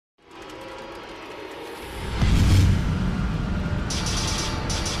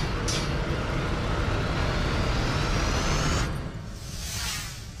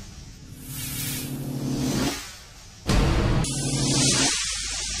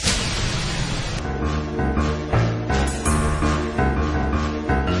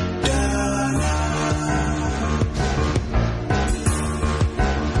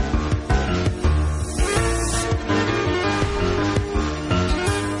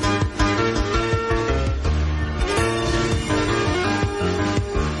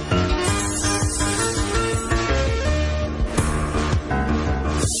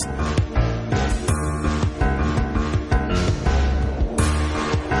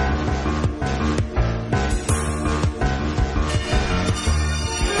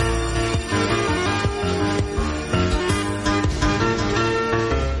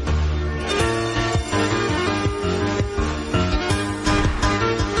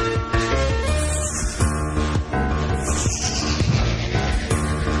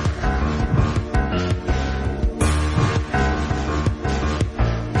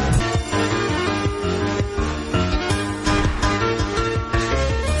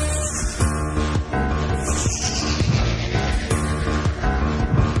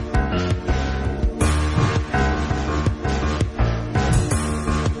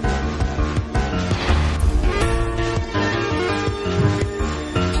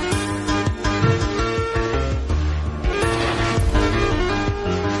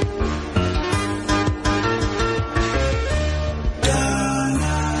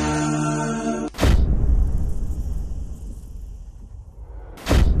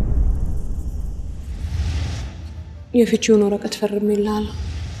የፍቺውን ወረቀት ፈርሜልሃለሁ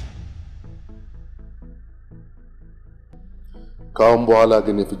ካሁን በኋላ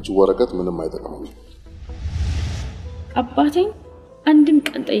ግን የፍቺው ወረቀት ምንም አይጠቅምም አባቴ አንድም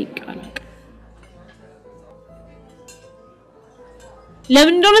ቀን ጠይቀዋል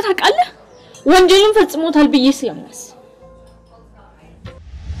ለምን እንደሆነ ታውቃለህ ወንጀልን ፈጽሞታል ብዬ ስለማስ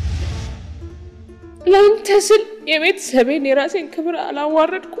ላንተ ስል የቤተሰቤን የራሴን ክብር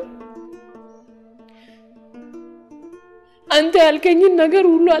አላዋረድኩም አንተ ያልከኝን ነገር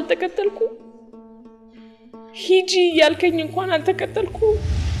ሁሉ አልተከተልኩም ሂጂ ያልከኝ እንኳን አልተከተልኩም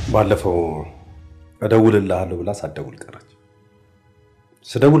ባለፈው እደውልልሃለሁ ብላ ሳትደውል ቀረች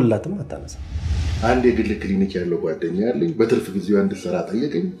ስደውልላትም አታነሳ አንድ የግል ክሊኒክ ያለው ጓደኛ ያለኝ በትርፍ ጊዜው አንድ ሰራ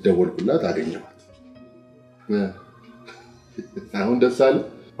ጠየቀኝ ደወልኩላት አገኘኋት አሁን ደስ አለ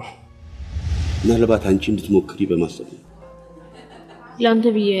ምናልባት አንቺ እንድትሞክሪ በማሰብ ነው ላንተ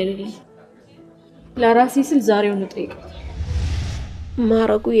ብዬ አይደለም ለራሴ ስል ዛሬው ነው ጠይቀው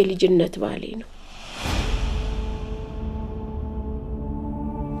ማረጉ የልጅነት ባሌ ነው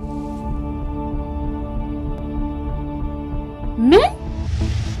ምን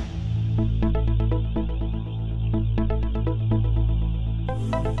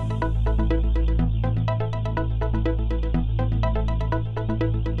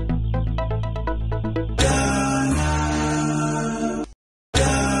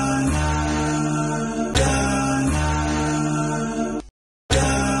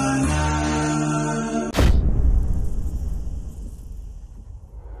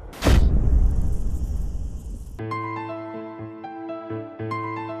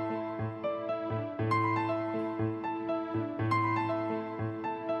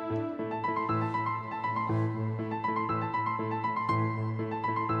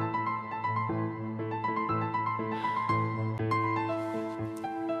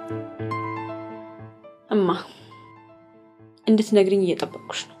እማ እንድትነግሪኝ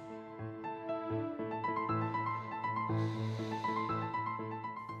እየጠበቅኩሽ ነው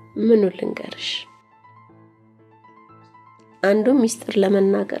ምን ልንገርሽ አንዱ ሚስጥር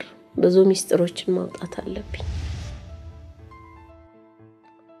ለመናገር ብዙ ሚስጥሮችን ማውጣት አለብኝ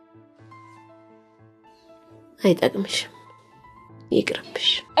አይጠቅምሽም ይቅርብሽ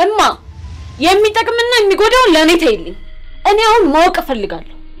እማ የሚጠቅምና የሚጎዳው ለኔ ተይልኝ እኔ አሁን ማወቅ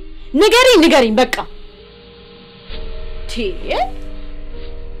ፈልጋለሁ ንገሪኝ በቃ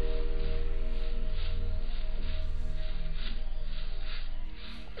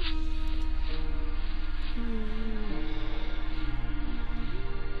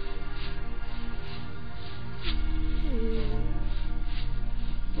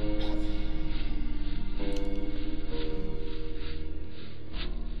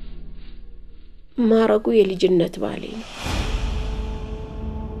ማረጉ የልጅነት ባሌ ነው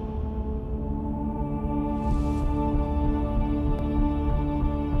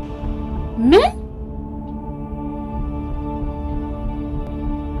ምን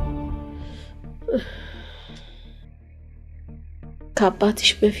ከአባትሽ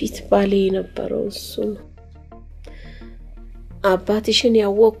በፊት ባሌ የነበረው እሱ ነው አባትሽን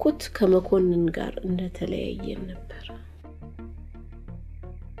ያወቅኩት ከመኮንን ጋር እንደተለያየን ነበር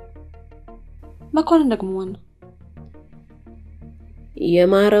መኮንን ደግሞ ማን ነው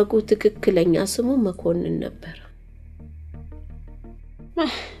የማረጉ ትክክለኛ ስሙ መኮንን ነበር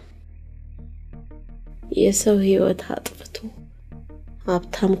የሰው ህይወት አጥፍቶ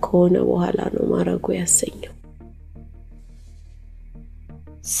ሀብታም ከሆነ በኋላ ነው ማረጉ ያሰኘው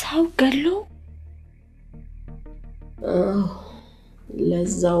ሰው ገሎ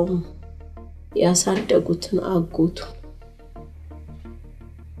ለዛውም ያሳደጉትን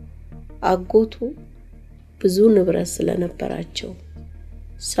አጎቱ ብዙ ንብረት ስለነበራቸው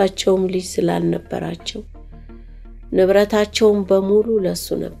እሳቸውም ልጅ ስላልነበራቸው ንብረታቸውን በሙሉ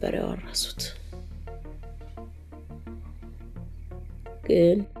ለሱ ነበር ያወረሱት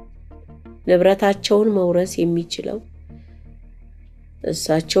ግን ንብረታቸውን መውረስ የሚችለው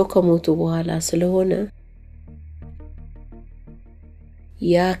እሳቸው ከሞቱ በኋላ ስለሆነ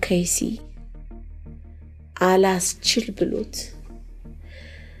ያ ከይሲ አላስችል ብሎት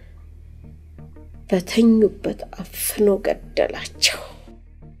በተኙበት አፍኖ ገደላቸው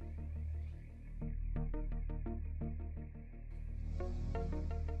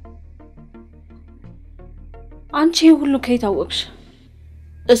አንቺ ሁሉ ከይታወቅሽ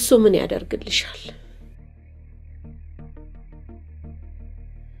እሱ ምን ያደርግልሻል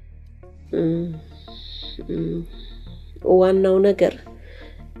ዋናው ነገር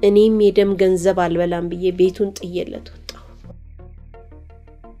እኔም የደም ገንዘብ አልበላም ብዬ ቤቱን ጥየለት ወጣው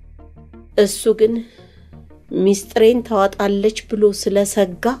እሱ ግን ሚስጥሬን ታወጣለች ብሎ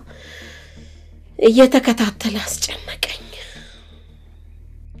ስለሰጋ እየተከታተለ አስጨነቀኝ።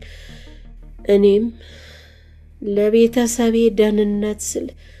 እኔም ለቤተሰቤ ደህንነት ስል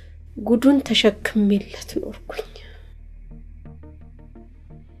ጉዱን ተሸክሜለት ኖርኩኝ።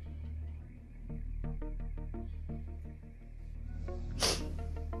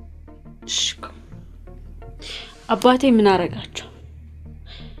 አባቴ ምን አረጋቸው?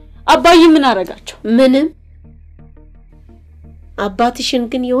 አባዬ ምን አረጋቸው? ምንም። አባትሽን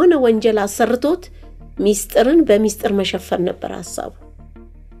ግን የሆነ ወንጀል አሰርቶት ሚስጥርን በሚስጥር መሸፈን ነበር ሐሳቡ።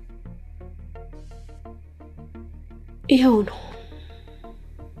 ይሄው ነው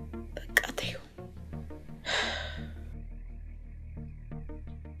በቃ ተይው።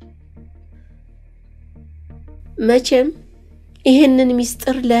 መቼም ይሄንን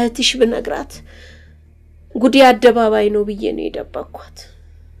ሚስጥር ለእህትሽ ብነግራት ጉዲ አደባባይ ነው ብዬ ነው የደበቅኳት።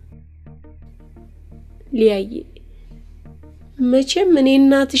 ሊያዬ መቼም እኔ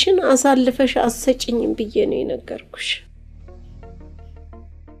እናትሽን አሳልፈሽ አሰጭኝም ብዬ ነው የነገርኩሽ።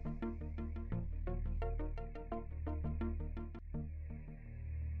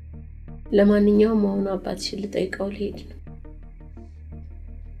 ለማንኛውም አሁን አባትሽን ልጠይቀው ልሄድ ነው።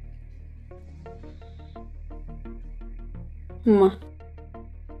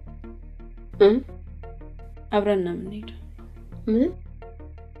 አብረን ነው የምንሄደው። ምን?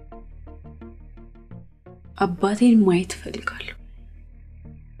 አባቴን ማየት ፈልጋለሁ።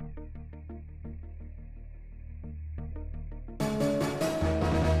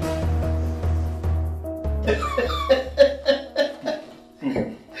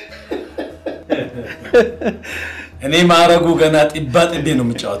 እኔ ማረጉ ገና ጥባ ጥቤ ነው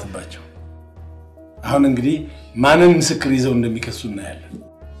የምጫወትባቸው። አሁን እንግዲህ ማንን ምስክር ይዘው እንደሚከሱ እናያለን።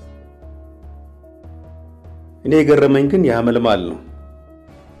 እኔ የገረመኝ ግን ያመልማል ነው።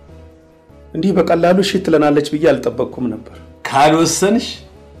 እንዲህ በቀላሉ እሺ ትለናለች ብዬ አልጠበቅኩም ነበር። ካልወሰንሽ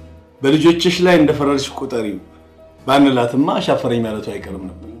በልጆችሽ ላይ እንደፈረርሽ ቁጠሪው ባንላትማ አሻፈረኝ ማለቱ አይቀርም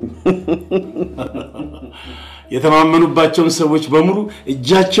ነበር። የተማመኑባቸውን ሰዎች በሙሉ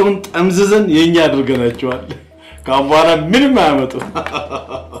እጃቸውን ጠምዝዘን የኛ አድርገናቸዋል። ካባራ ምንም አያመጡ።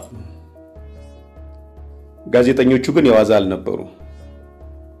 ጋዜጠኞቹ ግን የዋዛ አልነበሩ።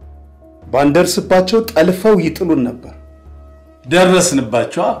 ባንደርስባቸው ጠልፈው ይጥሉን ነበር።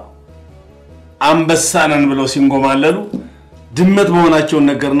 ደረስንባቸው። አንበሳነን ብለው ሲንጎማለሉ ድመት መሆናቸውን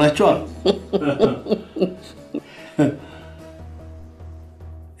ነገርናቸው።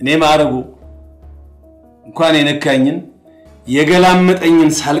 እኔ ማረጉ እንኳን የነካኝን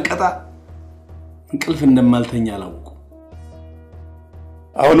የገላመጠኝን ሳልቀጣ እንቅልፍ እንደማልተኛ አላውቁ።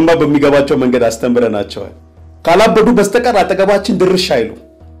 አሁንማ በሚገባቸው መንገድ አስተምረናቸዋል። ካላበዱ በስተቀር አጠገባችን ድርሽ አይሉ።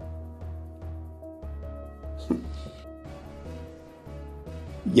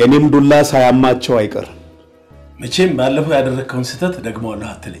 የኔም ዱላ ሳያማቸው አይቀር። መቼም ባለፈው ያደረከውን ስተት ደግሞዋለሁ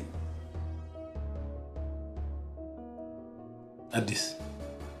አትለኝ። አዲስ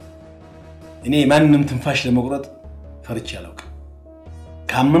እኔ ማንንም ትንፋሽ ለመቁረጥ ፈርቼ አላውቅም።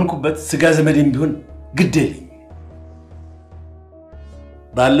 ካመንኩበት ስጋ ዘመዴም ቢሆን ግድ የለኝ።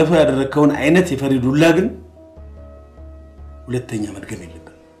 ባለፈው ያደረከውን አይነት የፈሪ ዱላ ግን ሁለተኛ መድገም የለብን።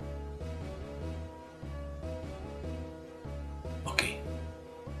 ኦኬ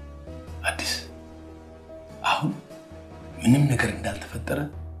አዲስ አሁን ምንም ነገር እንዳልተፈጠረ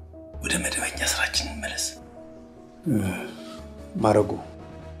ወደ መደበኛ ስራችን እንመለስ። ማረጉ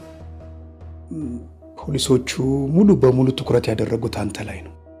ፖሊሶቹ ሙሉ በሙሉ ትኩረት ያደረጉት አንተ ላይ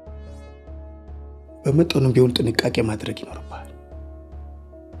ነው። በመጠኑም ቢሆን ጥንቃቄ ማድረግ ይኖርባል።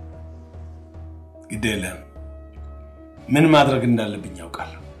 ግዴለም ምን ማድረግ እንዳለብኝ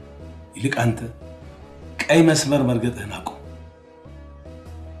ያውቃለሁ። ይልቅ አንተ ቀይ መስመር መርገጥህን አቁም።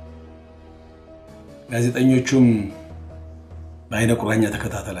 ጋዜጠኞቹም በአይነ ቁራኛ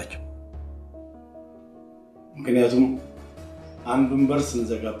ተከታተላቸው። ምክንያቱም አንዱን በር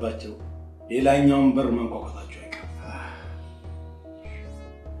ስንዘጋባቸው ሌላኛውን በር ማንኳኳታቸው አይቀርም።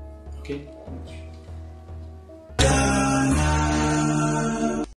 ኦኬ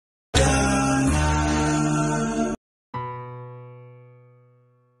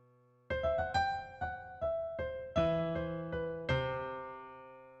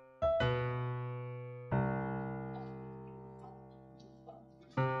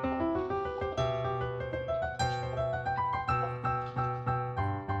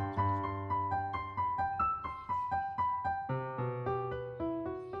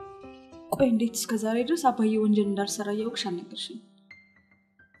ቆይ እንዴት እስከ ዛሬ ድረስ አባዬ ወንጀል እንዳልሰራ ያውቅሽ አልነገርሽኝ?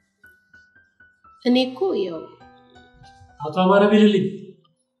 እኔ እኮ ያው አቶ አማረ ቢልልኝ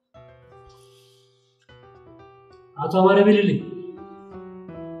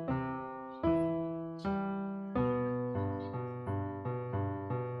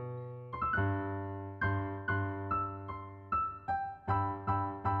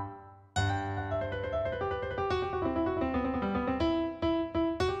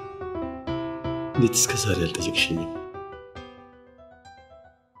እንዴት እስከ ዛሬ አልጠየቅሽኝም?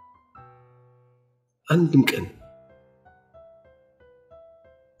 አንድም ቀን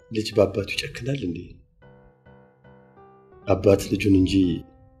ልጅ በአባቱ ይጨክናል እንዴ? አባት ልጁን እንጂ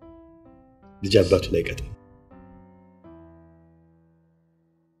ልጅ አባቱን አይቀጣም።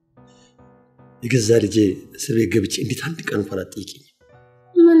 የገዛ ልጄ እስር ቤት ገብቼ እንዴት አንድ ቀን እንኳን አትጠይቂኝ?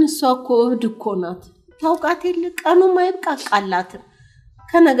 ምን እሷ እኮ እብድ እኮ ናት። ታውቃት የለ ቀኑም አይብቃቃላትም።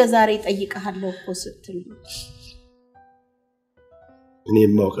 ከነገ ዛሬ ጠይቀሃለሁ እኮ ስትል እኔ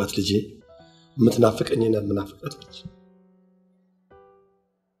የማውቃት ልጄ የምትናፍቀኝና የምናፍቃት ልጅ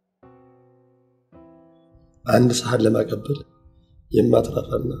አንድ ሰሃን ለማቀበል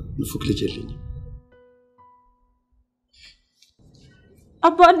የማትራራና ንፉግ ልጅ የለኝም።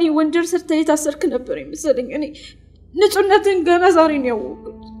 አባኔ ወንጀል ሰርተህ የታሰርክ ነበር የመሰለኝ። እኔ ንጹህነትን ገና ዛሬ ነው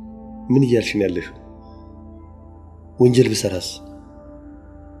ያወቅሁት። ምን እያልሽ ነው ያለሽው? ወንጀል ብሰራስ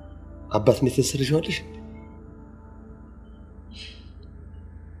አባትነት ተሰርሻለሽ?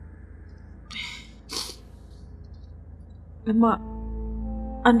 እማ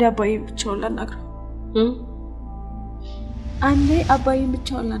አንዴ አባዬን ብቻውን ላናግረው። አንዴ አባዬን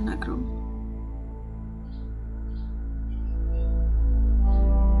ብቻውን ላናግረው።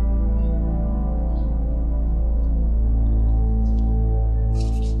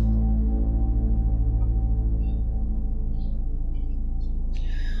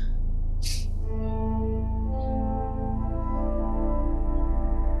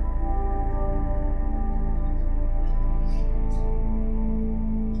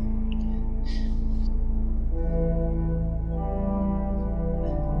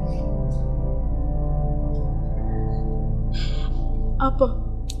 አባ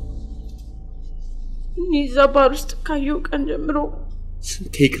እዛ ባር ውስጥ ካየሁ ቀን ጀምሮ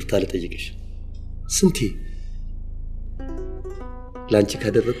ስንቴ ይቅርታ ልጠይቅሽ፣ ስንቴ ላንቺ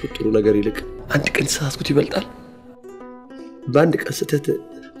ካደረኩት ጥሩ ነገር ይልቅ አንድ ቀን ሳስኩት ይበልጣል። በአንድ ቀን ስተት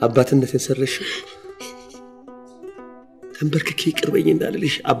አባትነትን ሰረሽ ተንበርክኬ ይቅርበኝ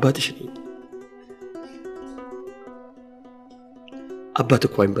እንዳልልሽ አባትሽ ነኝ። አባት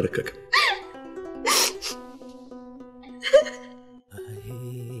እኮ አይንበረከክም።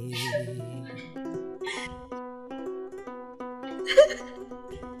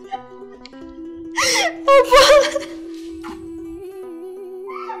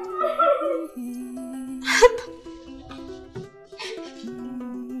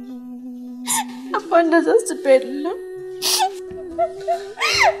 አባ እንደዛ አስቤ አይደለም።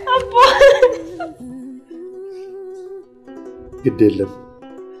 አባ ግድ የለም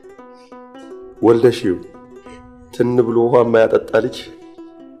ወልደሽው ትን ብሎ ውሃ የማያጠጣ ልጅ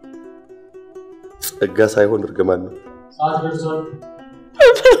ጸጋ ሳይሆን እርግማን ነው። ሰዓት ደርሷል።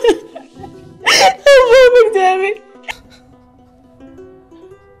 እግዚአብሔር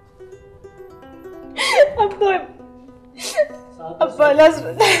አባ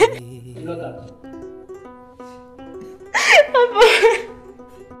ላስረዳ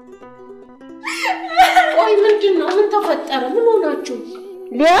ቆይ ምንድነው? ምን ተፈጠረ? ምን ሆናችሁ?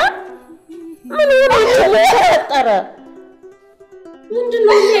 ሊያ ምን ተፈጠረ?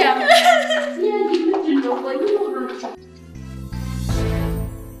 ምንድነው? ሊያ ምንድነው? ቆይ ምን ሆናችሁ?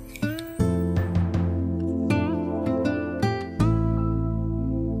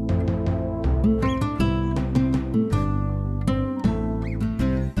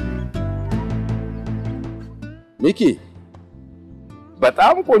 ሚኪ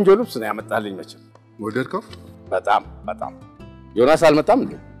በጣም ቆንጆ ልብስ ነው ያመጣልኝ። መቼም ወደድከው? በጣም ዮናስ አልመጣም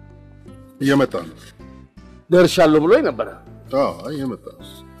እንዴ? እየመጣ ነው። ደርሻለሁ ብሎኝ ነበር። እየመጣ ነው።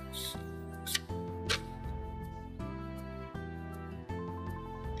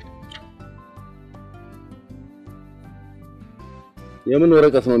 የምን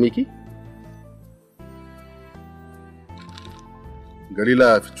ወረቀት ነው ሚኪ? ገሊላ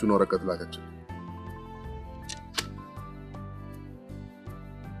ፍቹን ወረቀት ላከች።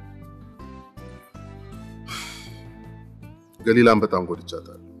 ገሊላን በጣም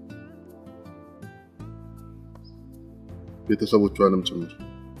ጎድቻታለሁ። ቤተሰቦቿንም ጭምር።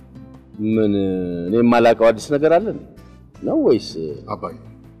 ምን እኔ ማላቀው አዲስ ነገር አለ ነው ወይስ? አባይ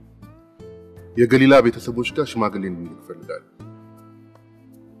የገሊላ ቤተሰቦች ጋር ሽማግሌ እንድንልክ ፈልጋለሁ።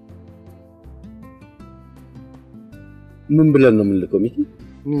 ምን ብለን ነው የምንልከው ሚኪ?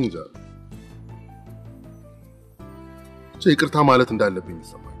 እንጃ ይቅርታ ማለት እንዳለብኝ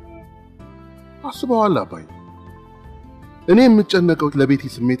ይሰማኝ። አስበዋል አባይ። እኔ የምጨነቀው ለቤቲ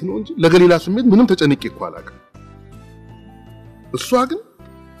ስሜት ነው እንጂ ለገሊላ ስሜት ምንም ተጨንቄ እኮ አላውቅም። እሷ ግን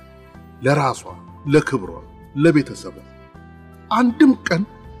ለራሷ፣ ለክብሯ፣ ለቤተሰቧ አንድም ቀን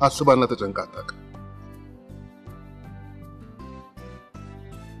አስባና ተጨንቃ አታውቅም።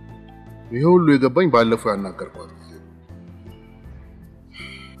 ይሄ ሁሉ የገባኝ ባለፈው ያናገርኳት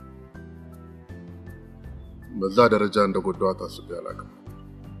በዛ ደረጃ እንደጎዳዋት አስቤ አላውቅም።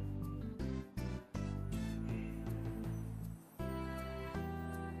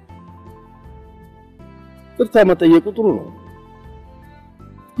 ይቅርታ መጠየቁ ጥሩ ነው።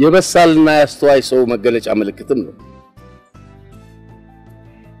 የበሳልና ያስተዋይ ሰው መገለጫ ምልክትም ነው።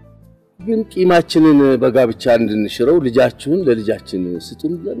 ግን ቂማችንን በጋብቻ እንድንሽረው ልጃችሁን ለልጃችን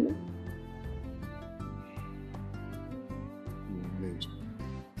ስጡን ብለን ነው።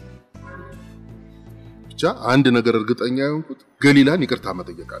 ብቻ አንድ ነገር እርግጠኛ የሆንኩት ገሊላን ይቅርታ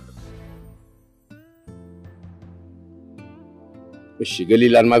መጠየቅ አለበት። እሺ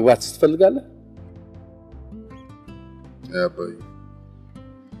ገሊላን ማግባት ትፈልጋለህ? አባዬ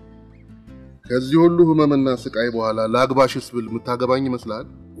ከዚህ ሁሉ ህመምና ስቃይ በኋላ ላግባሽስ ብል የምታገባኝ ይመስላል?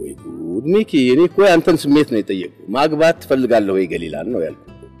 ወይ ጉድ ሚኪ፣ እኔ እኮ ያንተን ስሜት ነው የጠየቅኩት። ማግባት ትፈልጋለህ ወይ ገሊላን ነው ያልኩት።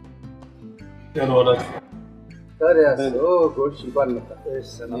 ያለዋላችሁ ታዲያስ ጎሽ እንኳን መጣ።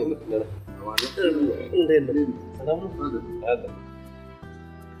 ሰላም ነው። ሰላም ነው።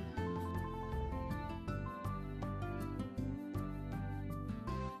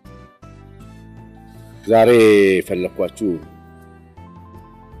 ዛሬ ፈለኳችሁ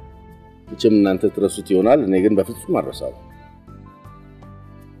እችም እናንተ ትረሱት ይሆናል፣ እኔ ግን በፍጹም አልረሳው።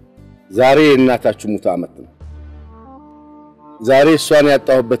 ዛሬ እናታችሁ ሙታ ዓመት ነው። ዛሬ እሷን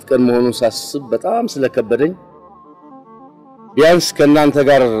ያጣሁበት ቀን መሆኑን ሳስብ በጣም ስለከበደኝ ቢያንስ ከእናንተ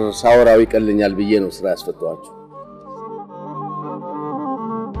ጋር ሳወራው ይቀልኛል ብዬ ነው ስራ ያስፈታኋችሁ።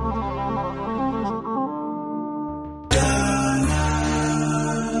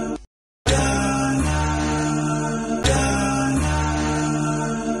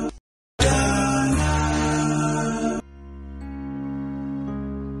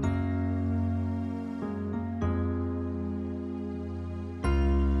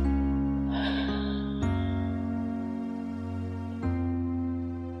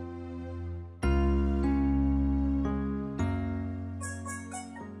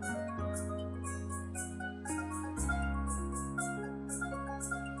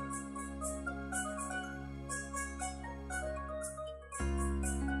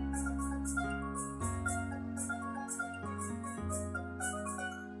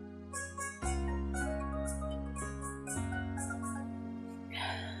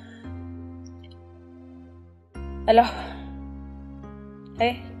 Hello.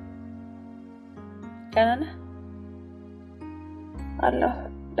 Hey. Dana? Hello,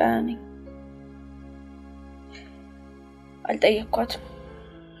 Dani. አልጠየኳትም።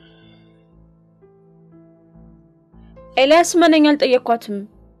 ኤልያስ ማንኛ አልጠየኳትም።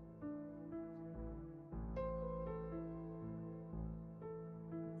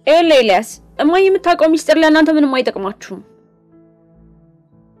 ኤልያስ እማዬ የምታውቀው ሚስጥር ለእናንተ ምንም አይጠቅማችሁም።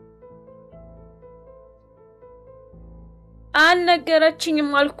 አልነገረችኝም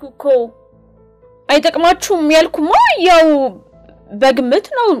አልኩኮ። አይጠቅማችሁም ያልኩማ ያው በግምት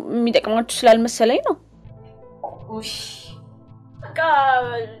ነው የሚጠቅማችሁ ስላልመሰለኝ ነው። ውይ በቃ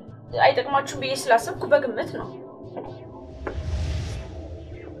አይጠቅማችሁም ብዬ ስላሰብኩ በግምት ነው።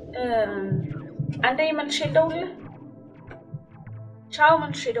 አንዴ መልሼ እደውልልህ። ቻው፣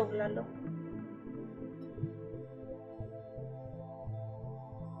 መልሼ እደውላለሁ።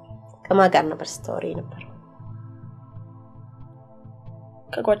 ከማን ጋር ነበር ስታወሪ ነበር?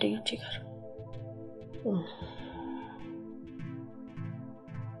 ከጓደኞቼ ጋር።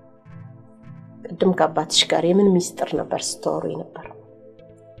 ቅድም ከአባትሽ ጋር የምን ሚስጥር ነበር ስታወሪ ነበር?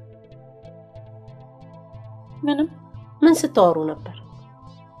 ምን ስታወሩ ነበር?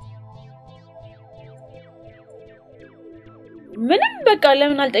 ምንም በቃ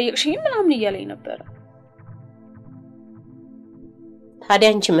ለምን አልጠየቅሽኝም ምናምን እያለኝ ነበር። ታዲያ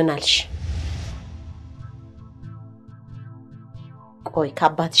አንቺ ምን አልሽ? ቆይ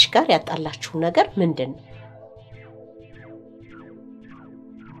ከአባትሽ ጋር ያጣላችሁ ነገር ምንድነው?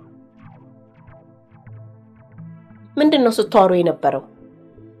 ምንድነው ስታወሩ የነበረው?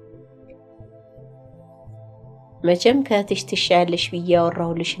 መቼም ከእህትሽ ትሻያለሽ ብዬ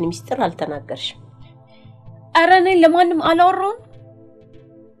ያወራሁልሽን ሚስጥር አልተናገርሽም። ኧረ እኔ ለማንም አላወራሁም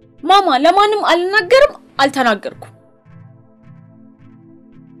ማማ፣ ለማንም አልናገርም፣ አልተናገርኩም።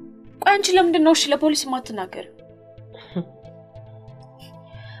 ቆይ አንቺ ለምንድነው እሺ ለፖሊስ ማትናገሪው?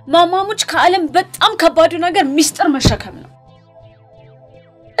 ማማሙች ከዓለም በጣም ከባዱ ነገር ሚስጥር መሸከም ነው።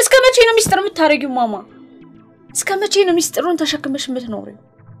 እስከ መቼ ነው ሚስጥር የምታረጊው ማማ? እስከ መቼ ነው ሚስጥሩን ተሸክመሽ የምትኖሪው?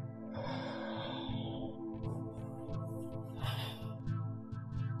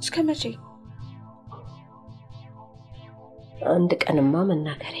 እስከ መቼ? አንድ ቀንማ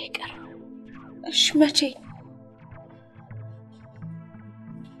መናገር አይቀር። እሺ መቼ?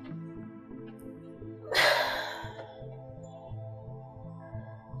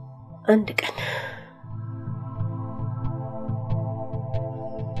 አንድ ቀን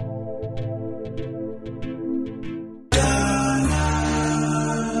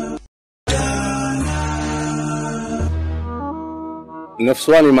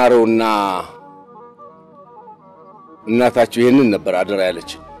ነፍሷን ይማረውና እናታችሁ ይሄንን ነበር አደራ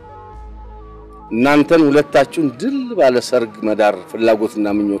ያለች እናንተን ሁለታችሁን ድል ባለ ሰርግ መዳር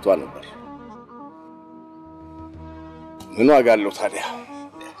ፍላጎትና ምኞቷ ነበር ምን ዋጋ አለው ታዲያ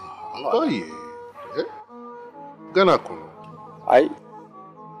አይ ገና እኮ አይ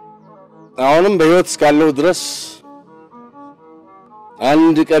አሁንም በህይወት እስካለሁ ድረስ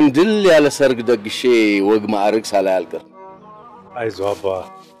አንድ ቀን ድል ያለ ሰርግ ደግሼ ወግ ማዕረግ ሳላይ አልቀር አይዞ አባ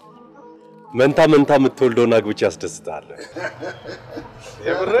መንታ የምትወልደውን አግብቼ ያስደስታል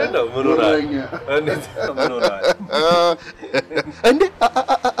የምሬን ነው ምን ሆናል እንዴ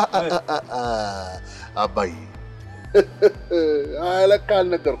አባይ አለካ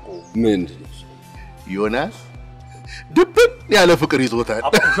አልነገርኩም ምንድነው ዮናስ ድብን ያለ ፍቅር ይዞታል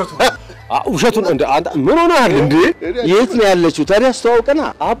ውሸቱን እንደ አንተ ምን ሆናል እንዴ የት ነው ያለችው ታዲያ አስተዋውቀና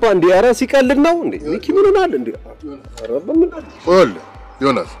አባ እንዴ ኧረ ሲቀልድ ነው እንዴ ሚኪ ምን ሆናል እንዴ ኧረ በምን ኦል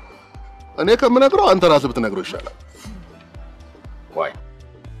ዮናስ እኔ ከምነግረው አንተ ራስህ ብትነግረው ይሻላል ዋይ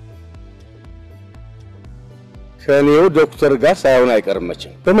ከኔው ዶክተር ጋር ሳይሆን አይቀርም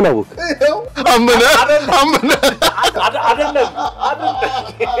መቼም በምን አወቅ አመነ አይደለም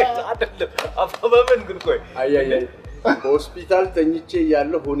አባ በምን ግን ቆይ አይ ሆስፒታል ተኝቼ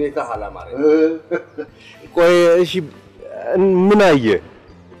ያለው ሁኔታ አላማረ ቆይ እሺ ምን አየ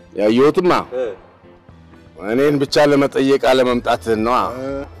ያየሁትማ እኔን ብቻ ለመጠየቅ አለመምጣት ነው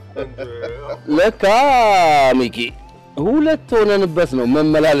ለካ ሚኪ ሁለት ሆነንበት ነው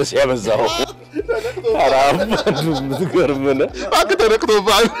መመላለስ ያበዛው አራም ምትገርምነ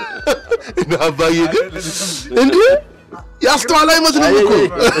አከተረክቶባል እና አባዬ ግን እንዴ ያስተዋል አይመስልም እኮ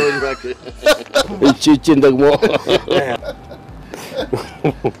እቺን ደግሞ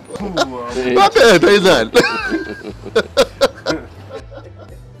ባከ ተይዛል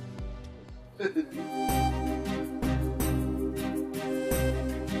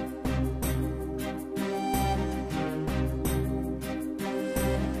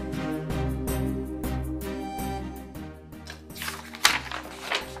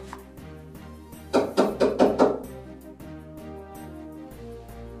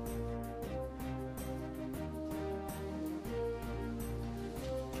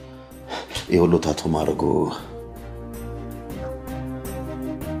የወሎት አቶ ማረጉ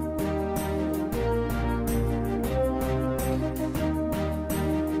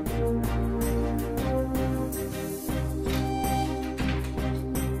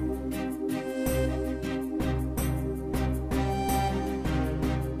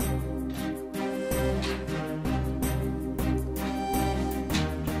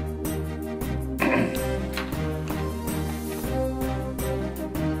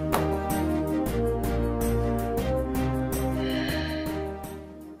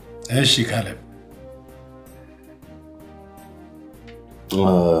እሺ ካለም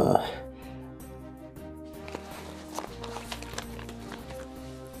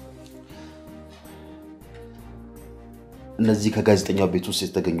እነዚህ ከጋዜጠኛው ቤት ውስጥ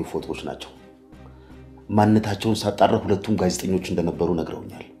የተገኙ ፎቶዎች ናቸው ማንነታቸውን ሳጣራ ሁለቱም ጋዜጠኞች እንደነበሩ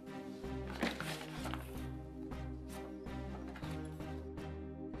ነግረውኛል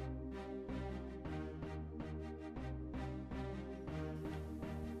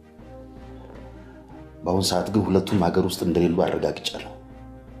በአሁን ሰዓት ግን ሁለቱም ሀገር ውስጥ እንደሌሉ አረጋግጫለሁ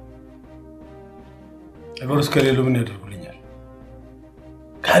ሀገር ውስጥ ከሌሉ ምን ያደርጉልኛል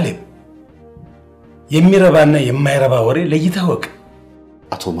ካለም የሚረባና የማይረባ ወሬ ለይተህ ወቅ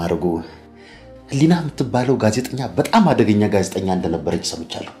አቶ ማረጉ ህሊና የምትባለው ጋዜጠኛ በጣም አደገኛ ጋዜጠኛ እንደነበረች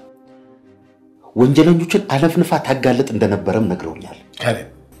ሰምቻለሁ ወንጀለኞችን አለፍንፋ ታጋለጥ እንደነበረም ነግረውኛል ካለም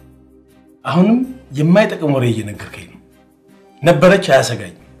አሁንም የማይጠቅም ወሬ እየነገርከኝ ነው ነበረች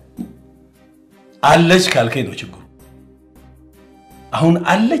አያሰጋኝ አለች ካልከኝ ነው ችግሩ አሁን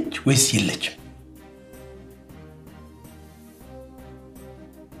አለች ወይስ የለችም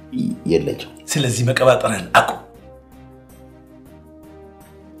የለችም ስለዚህ መቀባጠርን አቁም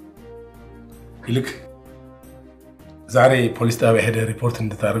ይልቅ ዛሬ ፖሊስ ጣቢያ ሄደ ሪፖርት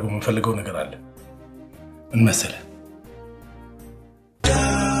እንድታደርገው የምፈልገው ነገር አለ ምን መሰለህ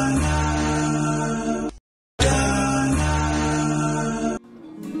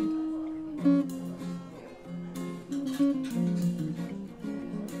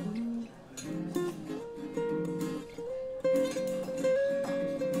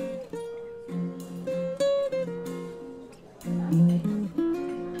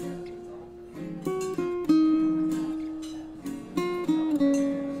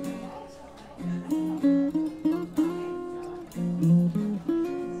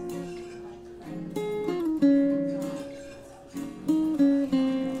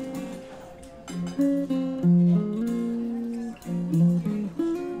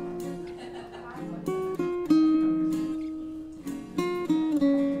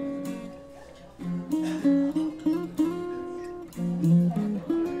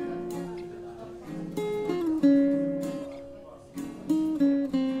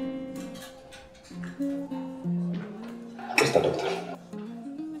ይቅርታ ዶክተር።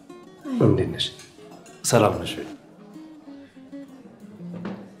 እንዴት ነሽ? ሰላም ነሽ?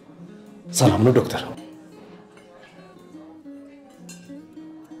 ሰላም ነው ዶክተር?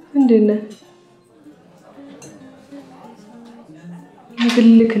 እንዴት ነህ? የግል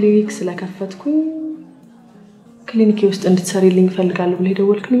ክሊኒክ ስለከፈትኩኝ ክሊኒኬ ውስጥ እንድትሰሪልኝ እፈልጋለሁ ብለህ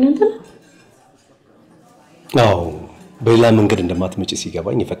ደወልክልኝ አንተ? አዎ፣ በሌላ መንገድ እንደማትመጪ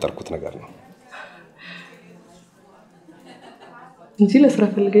ሲገባኝ የፈጠርኩት ነገር ነው እንጂ ለስራ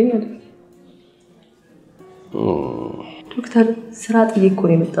ፈልገኝ አይደል? ዶክተር ስራ ጥዬ እኮ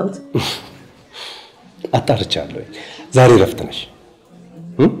ነው የመጣሁት። አጣርቻለሁ። ዛሬ እረፍት ነሽ?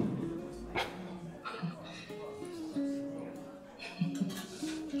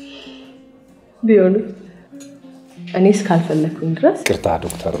 ቢሆንም እኔ እስካልፈለኩኝ ድረስ ይቅርታ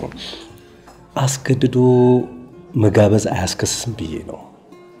ዶክተር ነው አስገድዶ መጋበዝ አያስከስስም ብዬ ነው።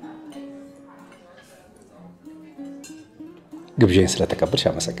 ግብዣን ስለተቀበልሽ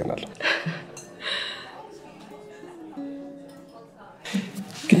አመሰግናለሁ።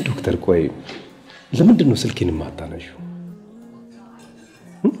 ግን ዶክተር ቆይ ለምንድን ነው ስልኬን የማታነሺው?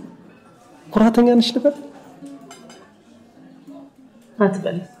 ኩራተኛ ነሽ ልበል?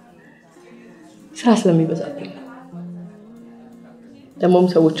 አትበል። ስራ ስለሚበዛብኝ ደግሞም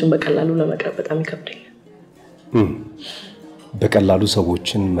ሰዎችን በቀላሉ ለመቅረብ በጣም ይከብደኛል። በቀላሉ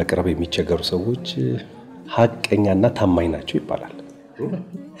ሰዎችን መቅረብ የሚቸገሩ ሰዎች ሀቀኛና ታማኝ ናቸው ይባላል።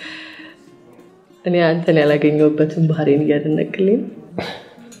 እኔ አንተን ያላገኘሁበትን ባህሪን እያደነቅልኝ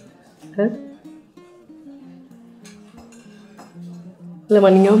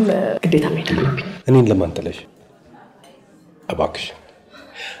ለማንኛውም ግዴታ መሄድ አለብኝ። እኔን ለማን ጥለሽ? እባክሽ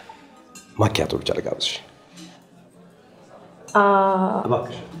ማኪያቶ ብቻ ልጋብዝሽ።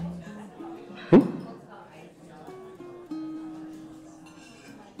 እባክሽ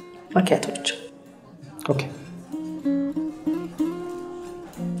ማኪያቶ ብቻ። ኦኬ።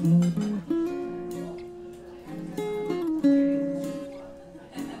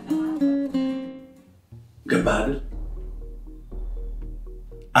 ገባህ አይደል?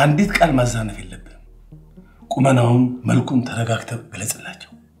 አንዲት ቃል ማዛነፍ የለብህም። ቁመናውን መልኩን ተረጋግተህ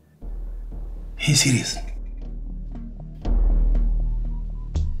ገለጽላቸው። ይሄ ሲሪየስ ነው።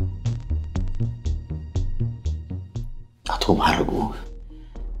 አቶ ማረጉ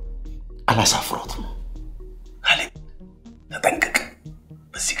አላሳፍሮትም። ካሌብ ተጠንቀቅ።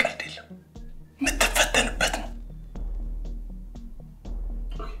 በዚህ ቀልድ የለም፣ የምትፈተንበት ነው።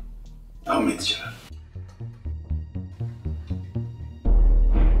 አሁን መሄድ ይችላል።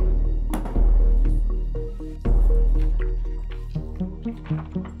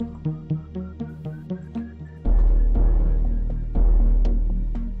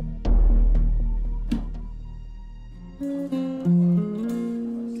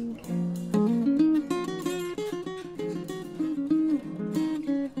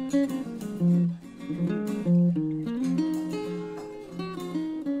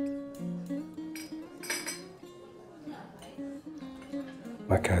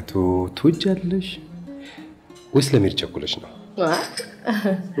 ማኪያቶ ትወጃለሽ ወይስ ለመሄድ ቸኩለሽ ነው?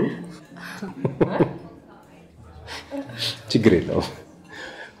 ችግር የለውም።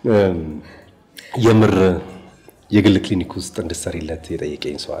 የምር የግል ክሊኒክ ውስጥ እንድትሰሪለት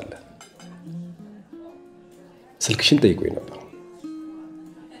የጠየቀኝ ሰው አለ። ስልክሽን ጠይቆኝ ነበር፣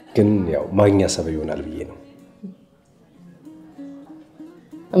 ግን ያው ማግኛ ሰበብ ይሆናል ብዬ ነው።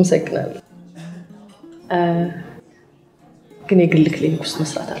 አመሰግናለሁ። ግን የግል ክሊኒክ ውስጥ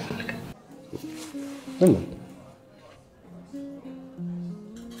መስራት አልፈልግም። ለምን?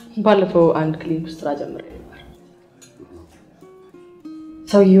 ባለፈው አንድ ክሊኒክ ውስጥ ስራ ጀምሬ ነበር።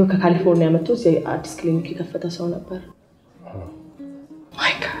 ሰውየው ከካሊፎርኒያ መጥቶ እዚህ አዲስ ክሊኒክ የከፈተ ሰው ነበር።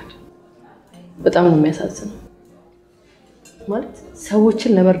 ማይ ጋድ በጣም ነው የሚያሳዝነው። ማለት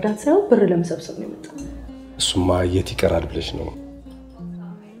ሰዎችን ለመርዳት ሳይሆን ብር ለመሰብሰብ ነው የመጣው። እሱማ የት ይቀራል ብለሽ ነው?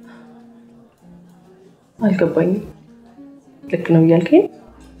 አልገባኝም። ልክ ነው እያልከኝ?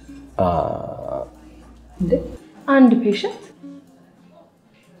 እንዴ አንድ ፔሸንት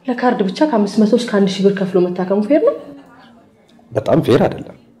ለካርድ ብቻ ከ500 እስከ 1000 ብር ከፍሎ መታከሙ ፌር ነው? በጣም ፌር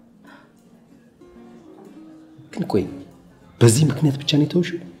አይደለም። ግን ቆይ በዚህ ምክንያት ብቻ ነው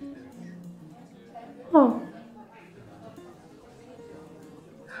የተውሽው? አዎ።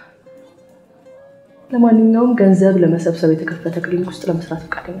 ለማንኛውም ገንዘብ ለመሰብሰብ የተከፈተ ክሊኒክ ውስጥ ለመስራት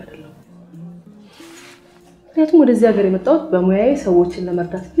ፈቃደኛ አይደለም። ምክንያቱም ወደዚህ ሀገር የመጣሁት በሙያዬ ሰዎችን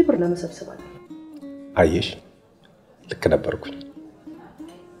ለመርዳት እንጂ ብር ለመሰብሰብ አይደለም። አየሽ፣ ልክ ነበርኩኝ።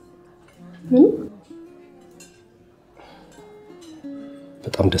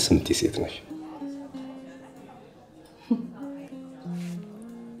 በጣም ደስ የምትይ ሴት ነሽ።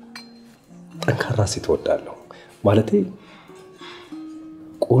 ጠንካራ ሴት እወዳለሁ። ማለቴ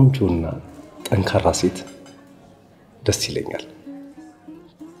ቆንጆና ጠንካራ ሴት ደስ ይለኛል።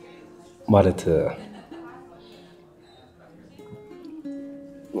 ማለት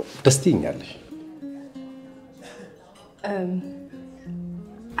ደስ ትይኛለሽ።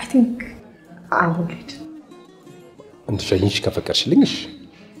 I think አሁን ልሂድ። እንድሸኝሽ ከፈቀድሽልኝ እሺ።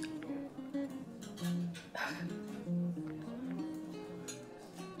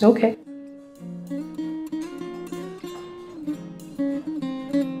 Okay.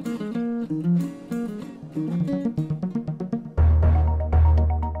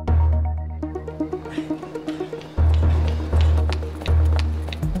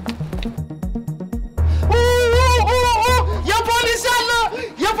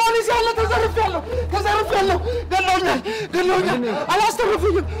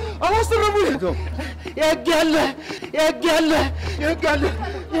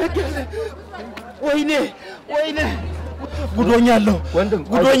 ወይኔ ጉዶኛለሁ ወንድም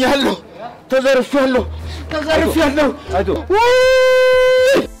ጉዶኛለሁ ተዘርፌያለሁ